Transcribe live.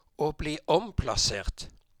Å bli omplassert.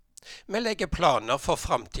 Vi legger planer for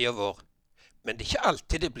fremtiden vår, men det er ikke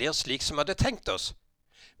alltid det blir slik som vi hadde tenkt oss.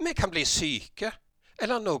 Vi kan bli syke,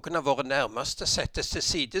 eller noen av våre nærmeste settes til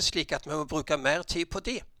side slik at vi må bruke mer tid på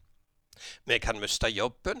de. Vi kan miste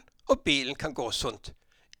jobben, og bilen kan gå sunt.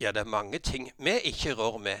 Ja, det er mange ting vi ikke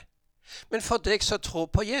rår med. Men for deg som tror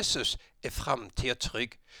på Jesus, er fremtiden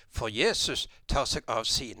trygg, for Jesus tar seg av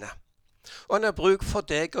sine. Og han har bruk for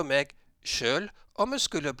deg og meg selv om vi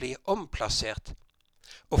skulle bli omplassert.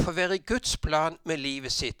 Å få være i Guds plan med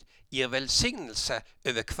livet sitt gir velsignelse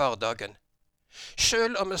over hverdagen.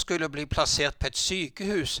 Selv om vi skulle bli plassert på et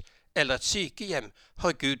sykehus eller et sykehjem,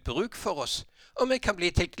 har Gud bruk for oss, og vi kan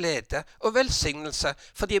bli til glede og velsignelse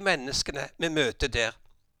for de menneskene vi møter der.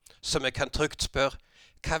 Så vi kan trygt spørre,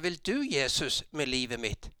 hva vil du, Jesus, med livet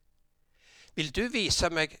mitt? Vil du vise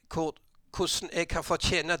meg hvordan jeg kan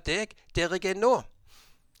fortjene deg der jeg er nå?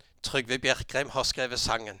 Trygve Bjerkreim har skrevet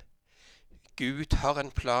sangen. Gud har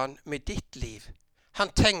en plan med ditt liv. Han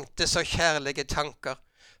tenkte så kjærlige tanker,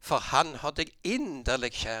 for han har deg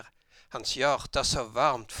inderlig kjær. Hans hjerte så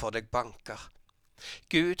varmt for deg banker.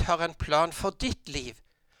 Gud har en plan for ditt liv.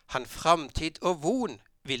 Han framtid og von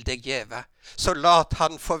vil deg gjeve. Så lat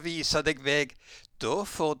han få vise deg veg, da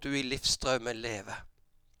får du i livsstrømmen leve.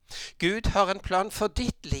 Gud har en plan for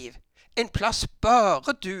ditt liv, en plass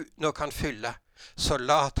bare du nå kan fylle. Så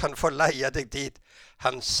lat han få leie deg dit,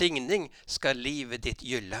 hans signing skal livet ditt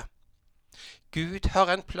gylle. Gud har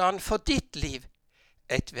en plan for ditt liv,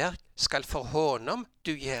 et verk skal for honom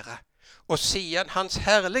du gjøre, og siden hans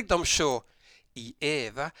herligdom sjå, i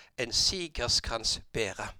eva en sigerskrans bære.